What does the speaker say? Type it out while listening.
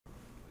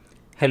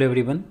Hello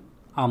everyone,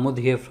 Amod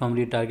here from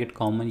the Target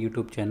Common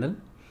YouTube channel,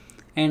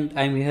 and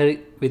I'm here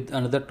with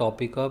another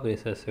topic of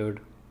recessive.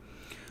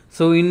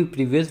 So in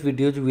previous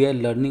videos we are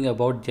learning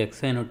about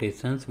JSON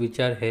annotations which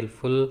are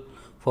helpful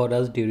for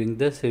us during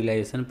the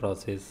serialization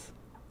process,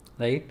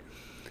 right?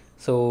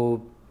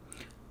 So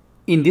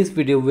in this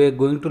video we are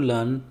going to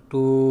learn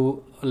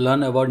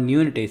about new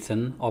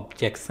annotation of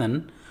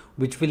JSON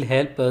which will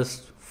help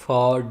us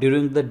for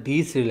during the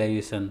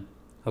deserialization.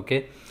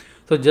 Okay,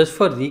 so just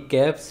for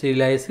recap,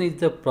 serialization is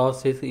the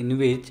process in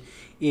which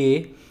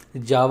a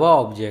Java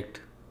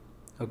object,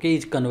 okay,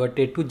 is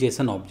converted to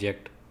JSON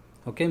object.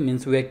 Okay,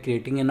 means we are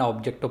creating an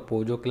object of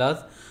POJO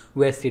class,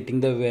 we are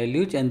setting the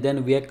values and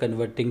then we are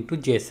converting to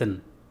JSON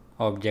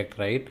object,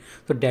 right?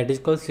 So that is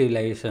called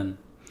serialization.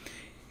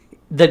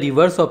 The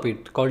reverse of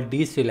it, called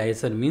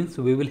deserialization, means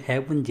we will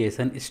have one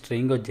JSON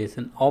string or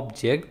JSON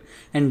object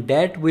and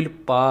that will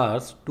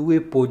pass to a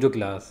POJO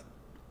class.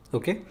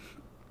 Okay,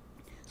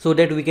 so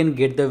that we can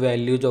get the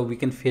values or we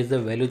can fetch the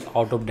values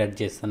out of that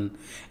JSON,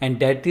 and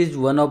that is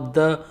one of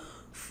the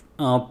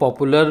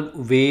popular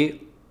way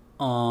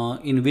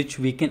in which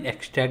we can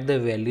extract the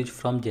values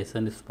from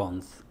JSON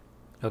response.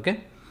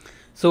 Okay,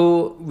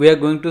 so we are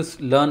going to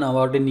learn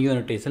about a new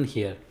annotation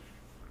here.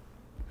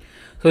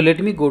 So let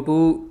me go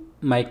to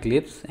my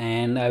clips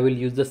and I will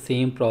use the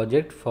same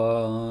project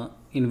for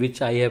in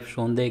which I have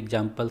shown the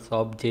examples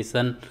of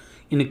JSON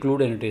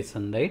include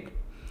annotation, right?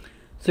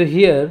 So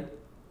here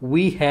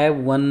we have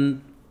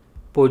one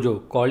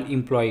POJO called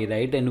employee,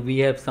 right? And we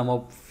have some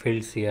of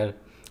fields here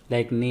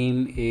like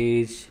name,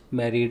 age,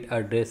 married,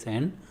 address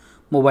and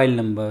mobile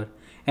number,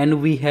 and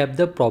we have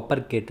the proper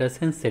getters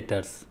and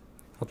setters.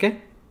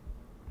 Okay,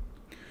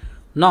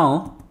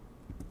 now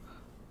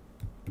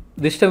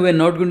this time we are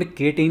not going to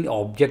create any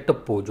object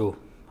of POJO,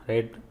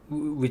 right,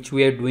 which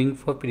we are doing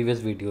for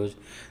previous videos.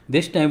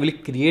 This time we'll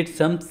create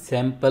some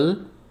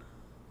sample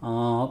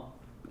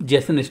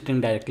JSON string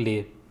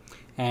directly,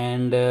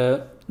 and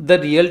the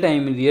real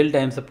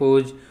time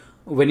suppose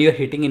when you are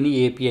hitting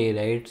any API,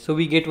 right, so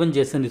we get one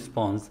JSON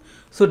response.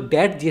 So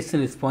that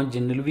JSON response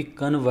generally we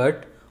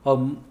convert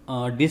or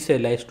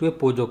deserialize to a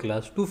POJO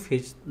class to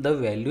fetch the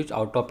values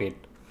out of it,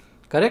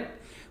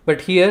 correct?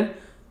 But here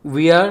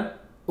we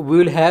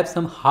will have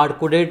some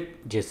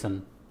hard-coded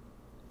JSON,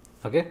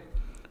 okay,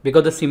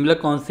 because the similar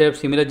concept,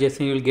 similar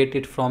JSON you will get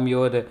it from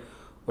your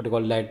what you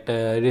call that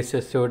REST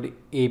assured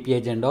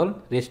APIs and all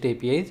REST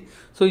APIs,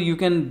 so you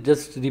can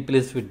just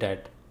replace with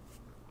that.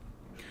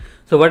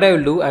 So what I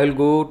will do, I will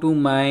go to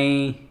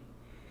my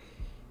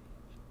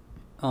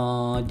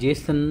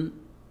JSON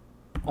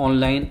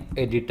online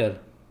editor,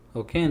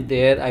 okay, and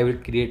there I will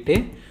create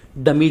a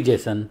dummy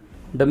JSON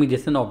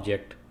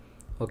object.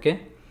 Okay,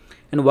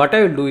 and what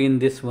I will do in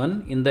this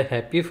one, in the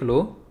happy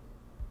flow,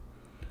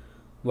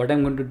 what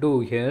I'm going to do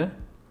here,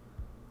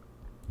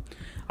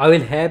 I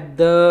will have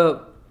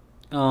the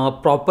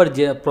proper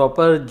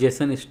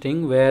JSON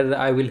string where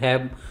I will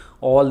have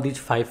all these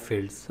 5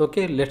 fields.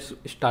 Okay, let's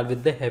start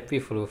with the happy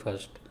flow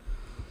first.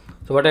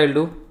 So what I will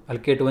do, I'll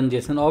create one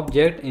JSON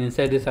object.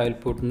 Inside this I will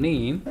put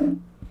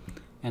name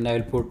and I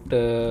will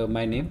put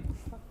my name.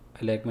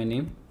 I like my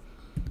name.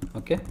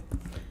 Okay,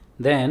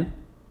 then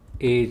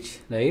age,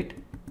 right?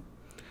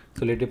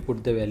 So let me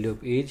put the value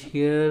of age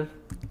here.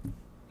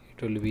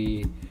 It will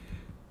be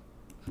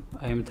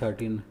I am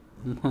 13.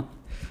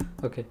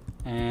 Okay,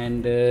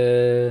 and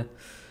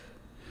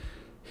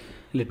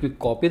let me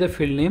copy the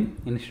field name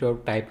instead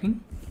of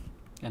typing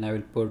and I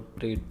will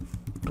put it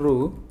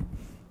true.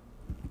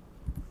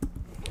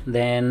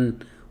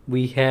 Then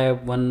we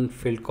have one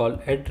field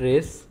called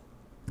address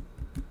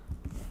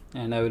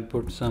and I will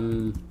put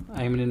some,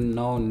 I am in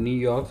now New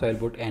York, so I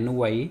will put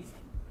NY.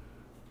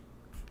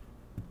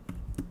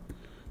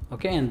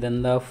 Okay, and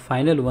then the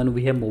final one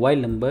we have mobile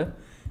number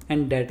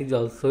and that is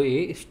also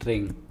a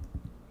string.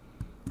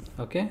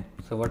 Okay,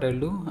 so what I'll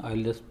do,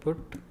 I'll just put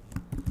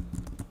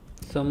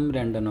some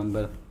random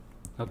number.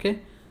 Okay,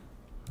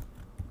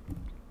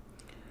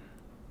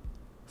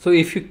 so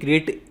if you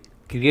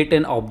create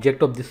an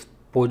object of this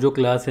POJO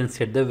class and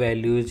set the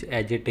values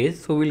as it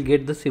is, so we'll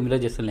get the similar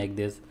JSON like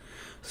this.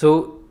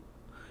 So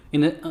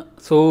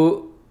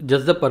so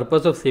just the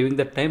purpose of saving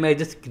the time, I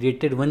just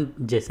created one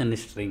JSON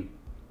string.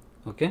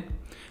 Okay,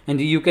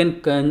 and you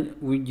can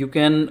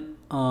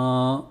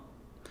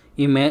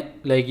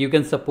like you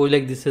can suppose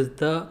like this is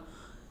the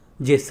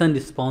JSON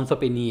response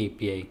of any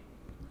API.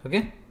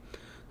 Okay,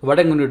 what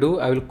I'm going to do,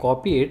 I will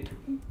copy it.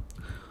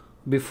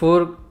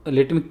 Before,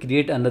 let me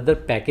create another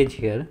package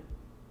here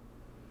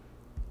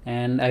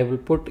and I will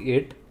put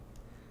it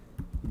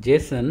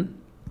JSON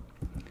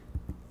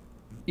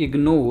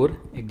ignore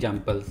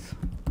examples.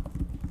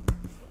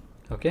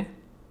 Okay,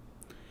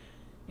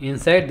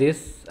 inside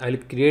this I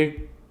will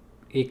create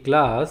a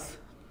class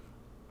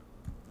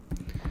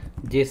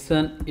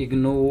JSON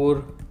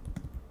ignore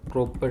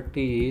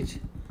properties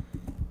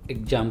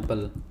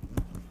example.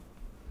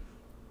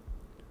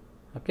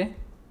 Okay,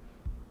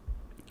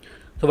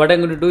 so what I'm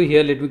going to do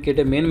here, let me create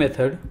a main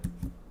method.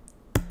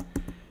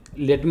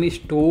 Let me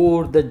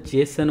store the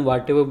JSON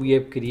whatever we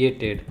have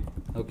created.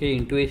 okay,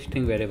 into a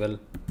string variable.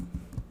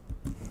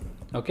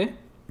 Okay,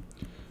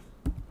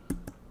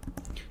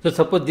 so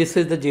suppose this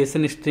is the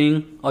JSON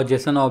string or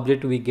JSON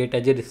object we get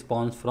as a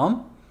response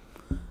from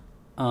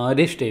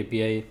REST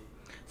API.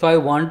 So I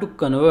want to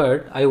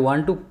convert, I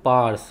want to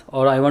parse,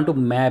 or I want to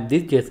map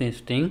this JSON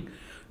string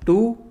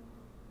to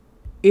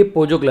a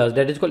POJO class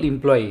that is called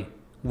employee.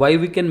 Why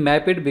we can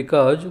map it?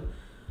 Because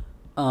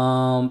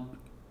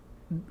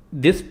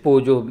this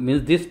POJO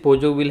means this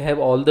POJO will have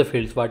all the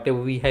fields whatever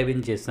we have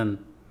in JSON.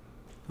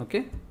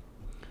 Okay.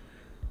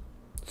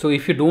 So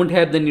if you don't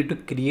have, then you need to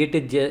create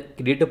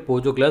a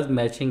POJO class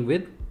matching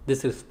with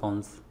this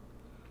response.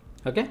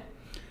 Okay.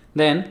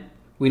 Then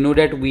we know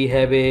that we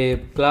have a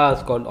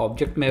class called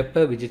object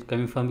mapper which is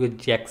coming from your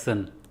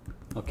JSON.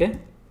 Okay.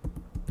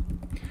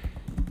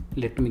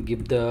 Let me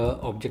give the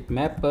object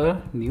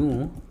mapper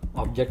new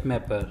object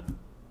mapper,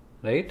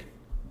 right?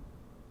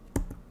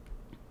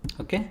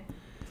 Okay.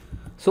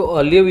 So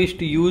earlier we used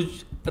to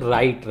use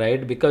write,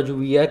 right? Because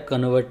we are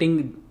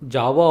converting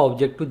Java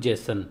object to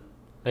JSON,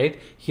 right?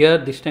 Here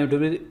this time it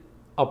will be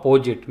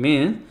opposite,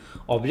 means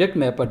object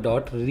mapper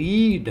dot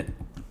read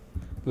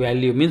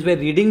value, means we are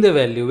reading the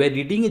value, we are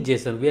reading a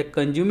JSON, we are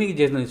consuming a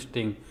JSON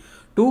string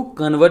to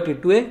convert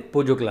it to a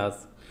POJO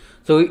class.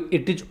 So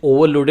it is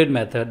overloaded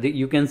method.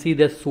 You can see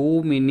there are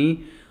so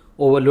many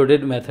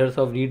overloaded methods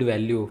of read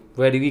value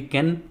where we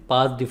can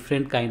pass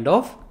different kind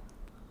of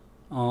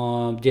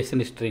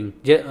JSON string,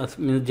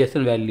 means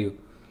JSON value.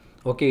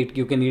 Okay,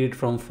 you can read it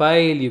from file,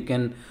 you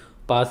can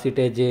pass it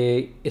as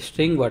a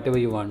string, whatever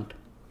you want.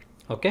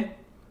 Okay,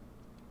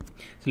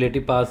 so let me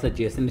pass the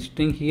JSON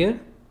string here.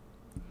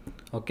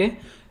 Okay,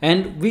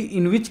 and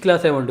in which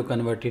class I want to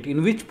convert it,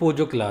 in which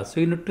POJO class. So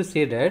you need to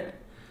say that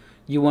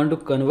you want to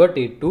convert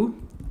it to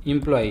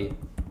employee.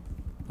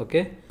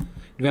 Okay,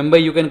 remember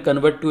you can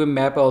convert to a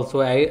map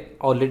also. I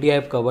already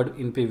have covered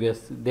in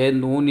previous. There is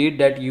no need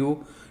that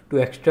you to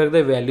extract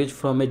the values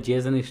from a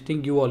JSON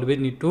string. You always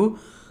need to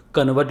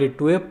convert it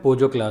to a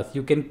POJO class.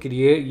 You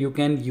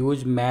can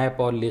use map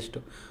or list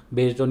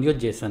based on your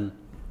JSON.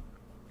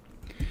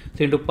 So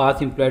you need to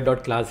pass employee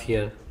dot class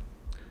here.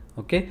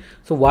 Okay,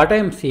 so what I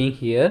am saying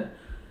here,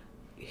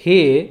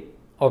 hey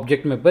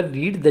object mapper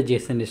read the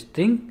JSON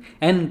string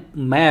and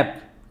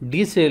map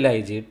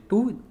deserialize it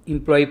to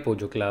employee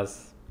POJO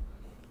class.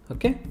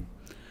 Okay,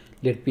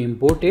 let me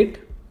import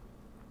it.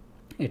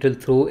 It will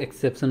throw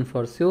exception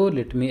for sure.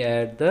 Let me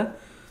add the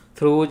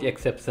throws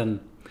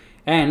exception,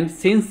 and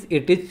since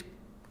it is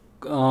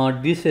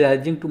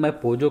deserializing to my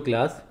POJO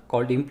class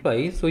called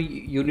employee, so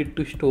you need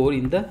to store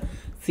in the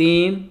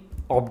same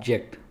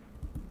object.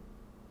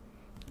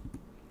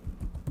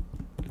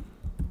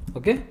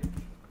 Okay,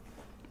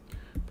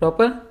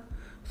 proper.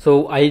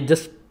 So I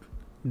just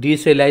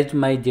deserialized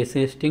my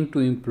JSON string to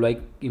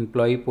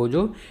employee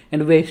POJO,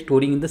 and we are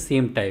storing in the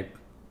same type.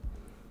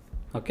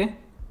 Okay,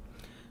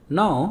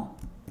 now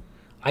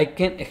I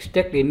can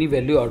extract any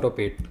value out of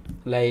it,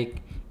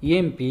 like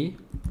emp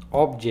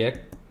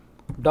object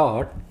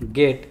dot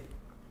get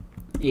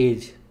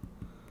age,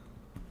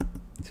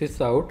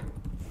 sys out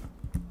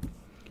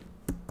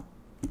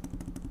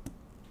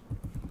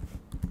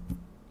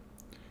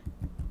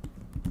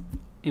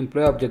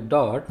employee object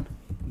dot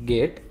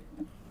get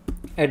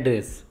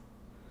address.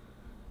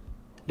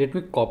 Let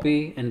me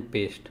copy and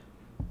paste.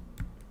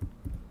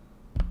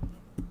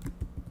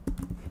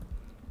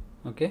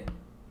 Okay,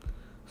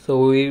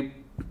 so we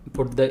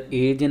put the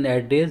age and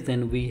address,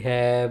 then we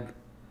have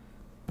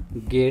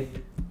get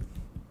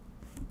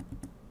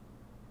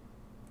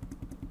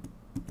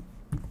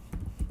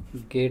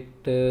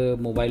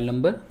mobile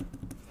number.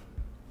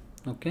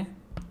 Okay,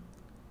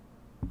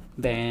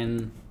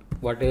 then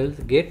what else?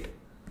 Get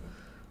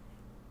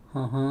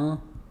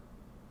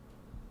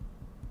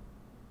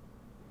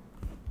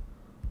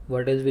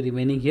what else be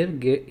remaining here?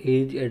 Get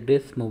age,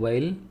 address,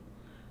 mobile.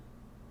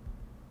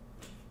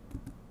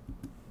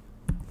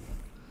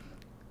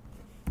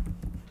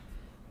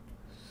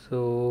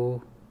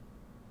 So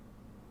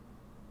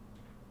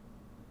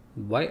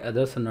why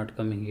others are not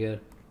coming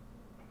here?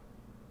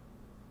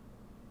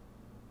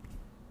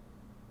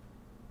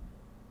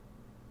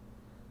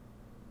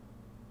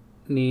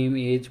 Name,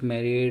 age,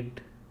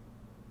 married,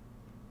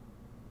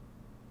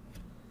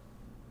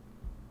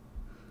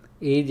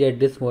 age,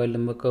 address, mobile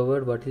number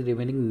covered. What is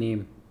remaining?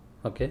 Name.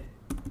 Okay,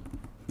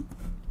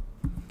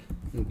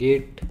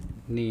 get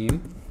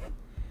name,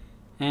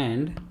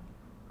 and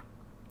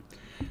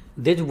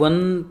there's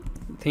one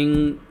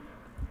thing.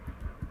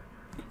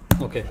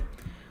 Okay,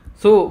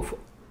 so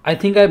I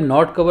think I have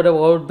not covered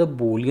about the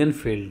boolean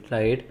field,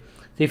 right?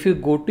 So if you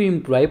go to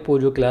employee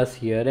POJO class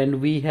here, and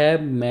we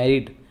have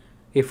married,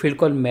 a field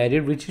called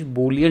married which is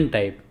boolean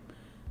type,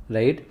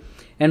 right?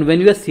 And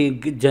when you are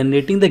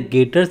generating the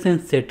getters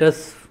and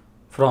setters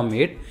from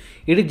it,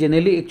 it is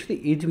generally actually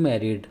is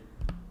married,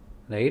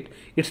 right?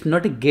 It's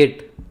not a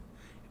get,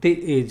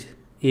 it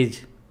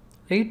is,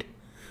 right?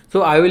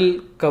 So I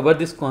will cover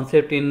this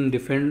concept in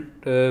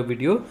different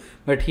video,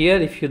 but here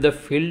if the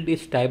field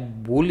is type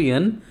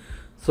boolean,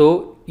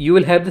 so you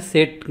will have the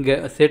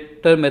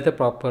setter method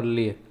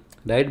properly.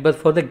 right? But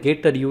for the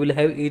getter you will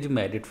have age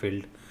married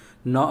field,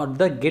 not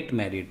the get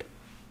married.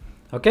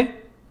 Okay,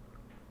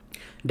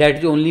 that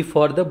is only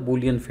for the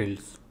boolean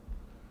fields.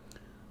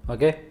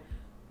 Okay.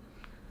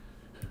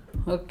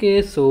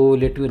 Okay, so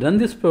let me run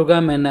this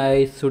program and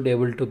I should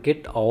able to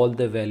get all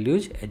the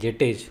values as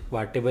it is.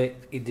 Whatever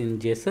is in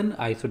JSON,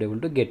 I should able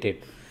to get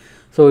it.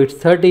 So it's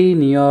 30,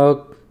 New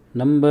York,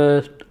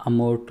 number,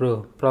 amount,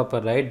 proper,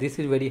 right? This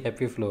is very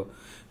happy flow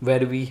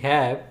where we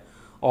have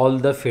all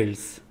the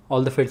fields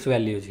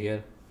values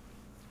here.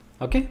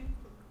 Okay.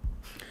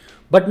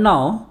 But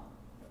now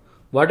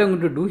what I'm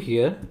going to do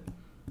here,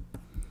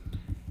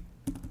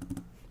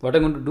 what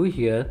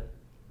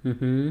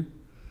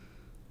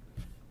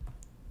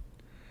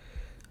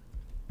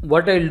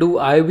I'll do,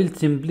 I will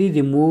simply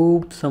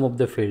remove some of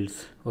the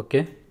fields.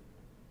 Okay,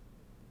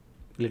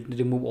 let me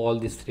remove all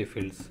these three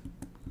fields.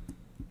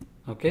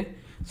 Okay,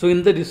 so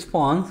in the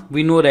response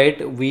we know,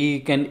 right, we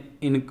can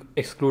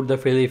exclude the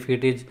field if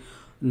it is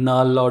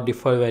null or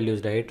default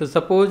values, right? So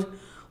suppose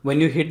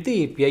when you hit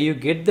the API you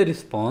get the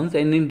response,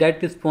 and in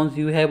that response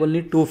you have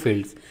only two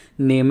fields,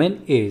 name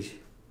and age,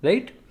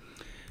 right?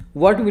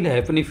 What will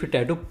happen if you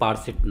try to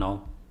parse it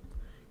now?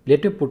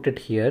 Let me put it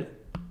here.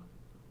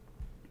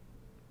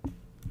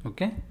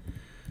 Okay,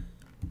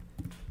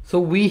 so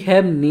we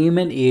have name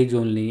and age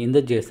only in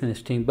the JSON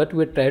string, but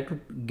we try to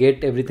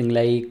get everything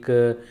like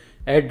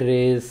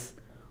address,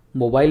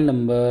 mobile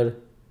number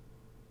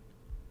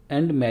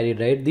and married,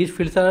 right? These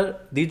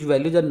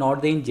values are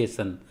not there in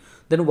JSON.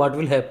 Then what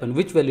will happen?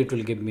 Which value it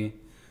will give me?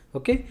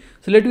 Okay,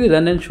 so let me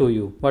run and show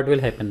you what will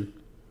happen.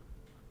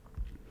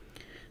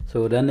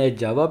 So run a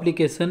Java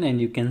application and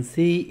you can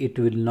see it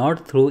will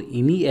not throw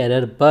any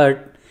error,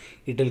 but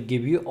it will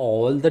give you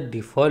all the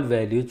default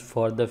values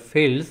for the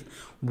fields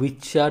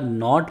which are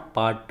not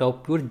part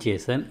of your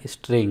JSON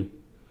string.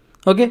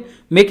 Okay,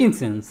 making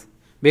sense,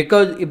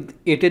 because if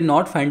it is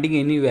not finding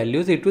any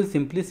values, it will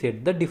simply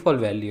set the default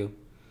value.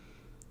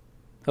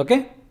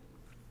 Okay,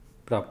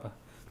 proper,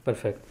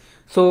 perfect.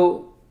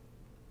 So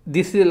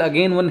this is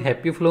again one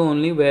happy flow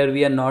only where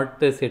we are not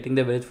setting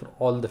the values for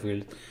all the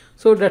fields,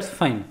 so that's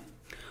fine.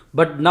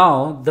 But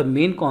now the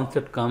main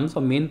concept comes,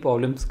 or main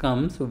problems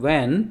comes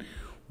when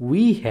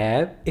we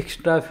have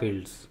extra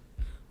fields.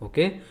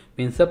 Okay,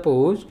 means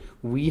suppose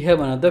we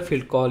have another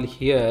field called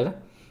here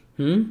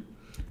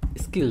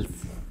skills,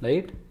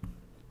 right?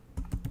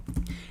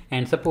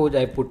 And suppose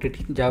I put it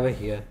in Java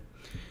here.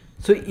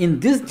 So in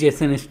this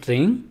JSON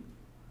string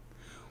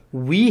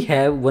we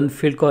have one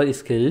field called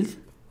skills.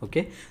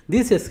 Okay,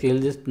 this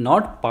skill is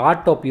not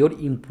part of your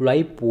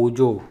employee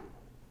POJO.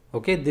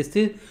 Okay, this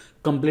is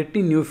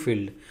completely new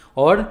field,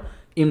 or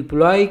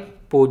employee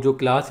POJO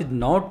class is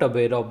not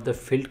aware of the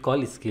field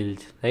called skills,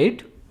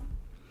 right?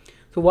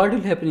 So what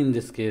will happen in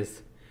this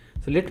case?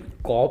 So let me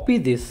copy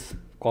this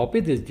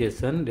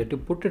JSON, let me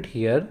put it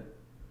here.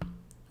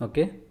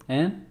 Okay,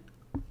 and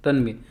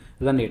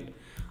run it.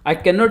 I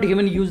cannot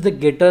even use the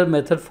getter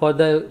method for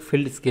the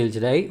field skills,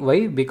 right?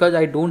 Why? Because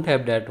I don't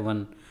have that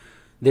one.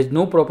 There's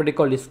no property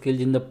called skills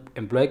in the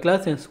employee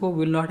class, and so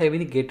we will not have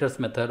any getters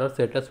method or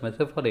setters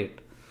method for it.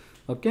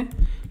 Okay,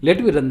 let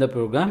me run the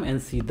program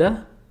and see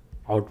the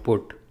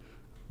output.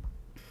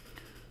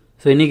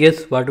 So any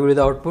guess what will be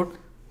the output?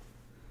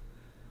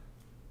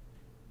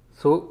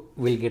 So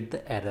we'll get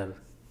the error,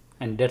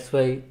 and that's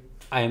why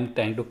I am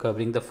trying to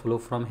covering the flow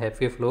from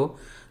happy flow,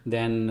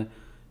 then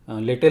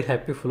little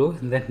happy flow,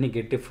 and then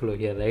negative flow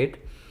here, right?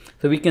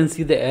 So we can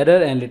see the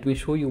error, and let me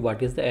show you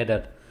what is the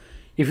error.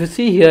 If you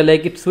see here,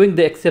 like it's showing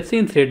the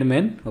exception thread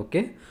main.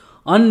 Okay,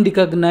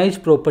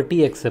 unrecognized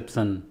property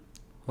exception.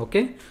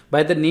 Okay,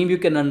 by the name you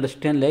can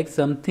understand like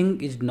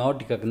something is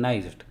not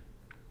recognized.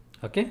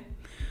 Okay,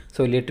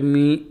 so let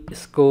me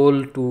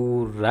scroll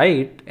to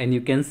right and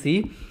you can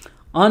see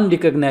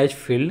unrecognized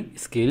field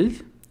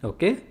skills.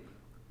 Okay,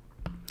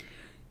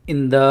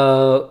 in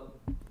the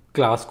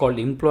class called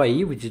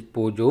employee, which is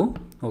POJO.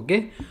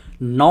 Okay,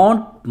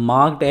 not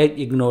marked as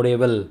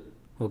ignorable.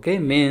 Okay,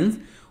 means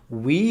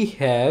we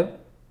have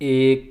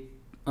a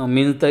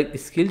means the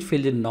skill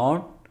field is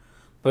not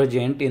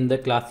present in the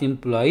class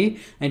employee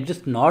and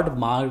just not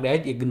marked as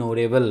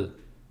ignorable.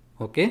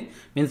 Okay,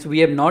 means we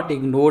have not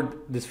ignored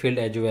this field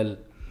as well,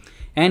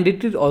 and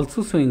it is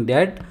also showing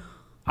that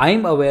I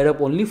am aware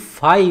of only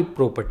 5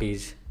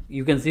 properties.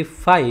 You can see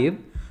 5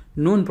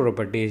 known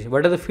properties.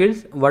 What are the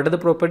fields? What are the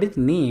properties?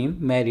 Name,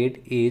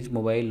 married, age,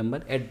 mobile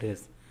number,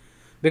 address,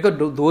 because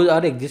those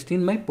are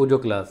existing in my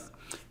POJO class,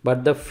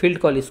 but the field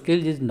called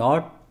skills is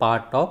not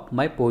part of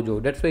my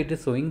POJO. That's why it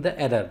is showing the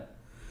error.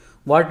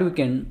 What we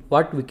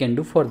can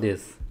do for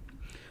this?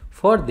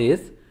 For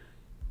this,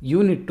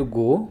 you need to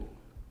go.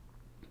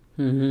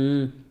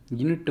 You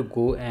need to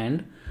go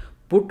and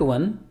put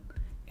one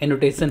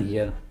annotation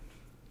here.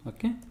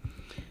 Okay,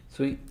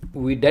 so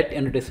with that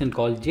annotation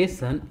called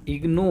JSON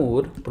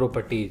ignore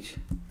properties.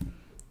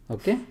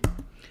 Okay,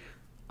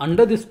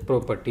 under this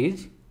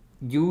properties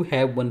you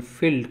have one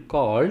field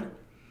called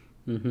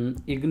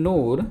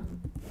ignore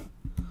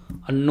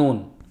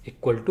unknown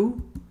equal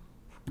to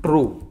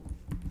true.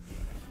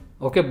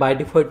 Okay, by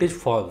default it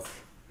is false.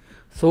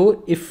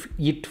 So if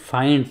it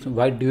finds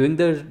while doing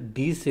the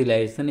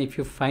deserialization, if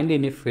you find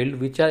any field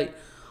which are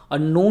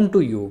unknown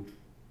to you,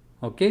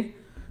 okay,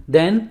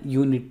 then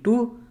you need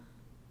to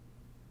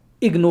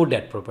ignore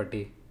that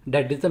property.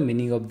 That is the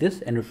meaning of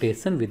this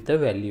annotation with the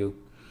value.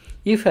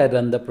 If I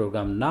run the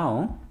program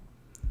now,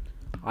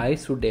 I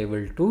should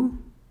able to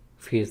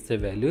fetch the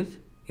values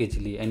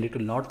easily and it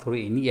will not throw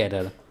any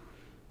error.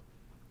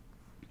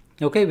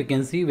 Okay, we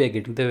can see we are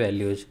getting the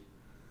values.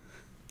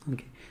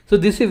 Okay, so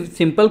this is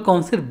simple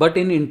concept, but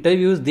in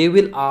interviews they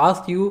will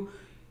ask you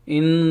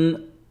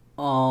in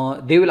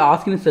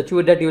such a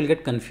way that you will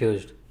get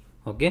confused.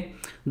 Okay,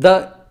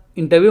 the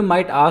interview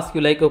might ask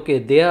you like, okay,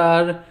 they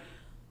are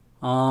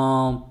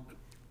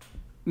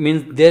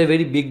means they are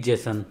very big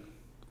JSON.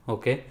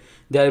 Okay,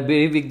 they are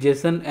very big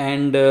JSON,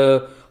 and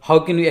how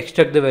can you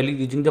extract the value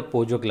using the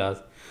POJO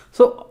class?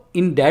 So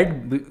in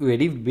that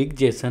very big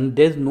JSON,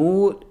 there's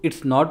no,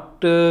 it's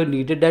not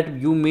needed that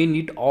you may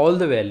need all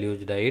the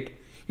values, right?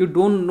 You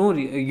don't know,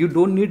 you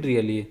don't need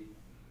really.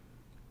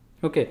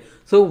 Okay,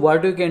 so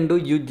what you can do,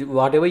 you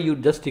whatever you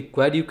just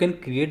require, you can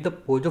create the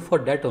POJO for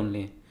that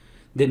only.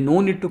 There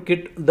no need to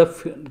create the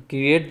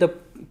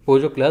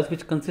POJO class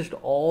which consists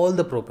all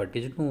the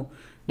properties. No,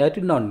 that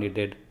is not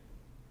needed.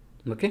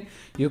 Okay,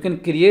 you can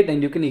create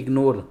and you can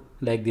ignore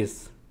like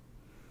this.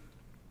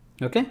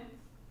 Okay,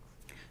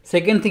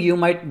 second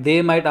thing,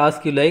 they might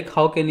ask you like,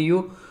 how can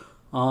you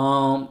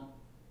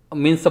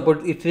means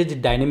support it is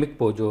dynamic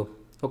POJO.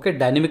 Okay,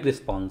 dynamic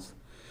response.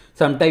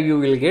 Sometime you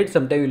will get,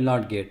 sometime you will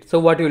not get. So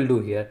what you will do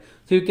here,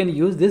 so you can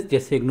use this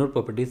just ignore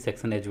properties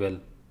section as well,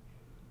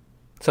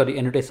 sorry,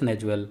 annotation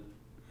as well.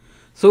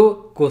 So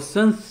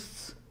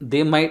questions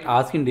they might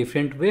ask in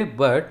different way,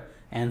 but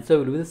answer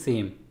will be the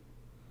same.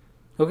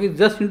 Okay,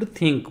 just need to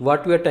think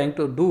what we are trying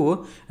to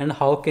do and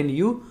how can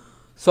you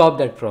solve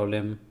that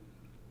problem.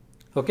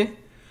 Okay,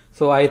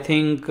 so I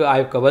think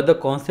I've covered the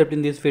concept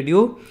in this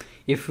video.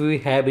 If you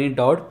have any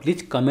doubt,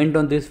 please comment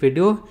on this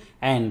video,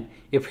 and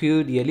if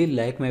you really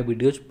like my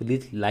videos,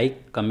 please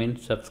like, comment,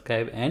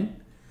 subscribe and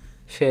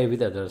share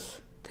with others.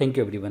 Thank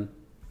you everyone.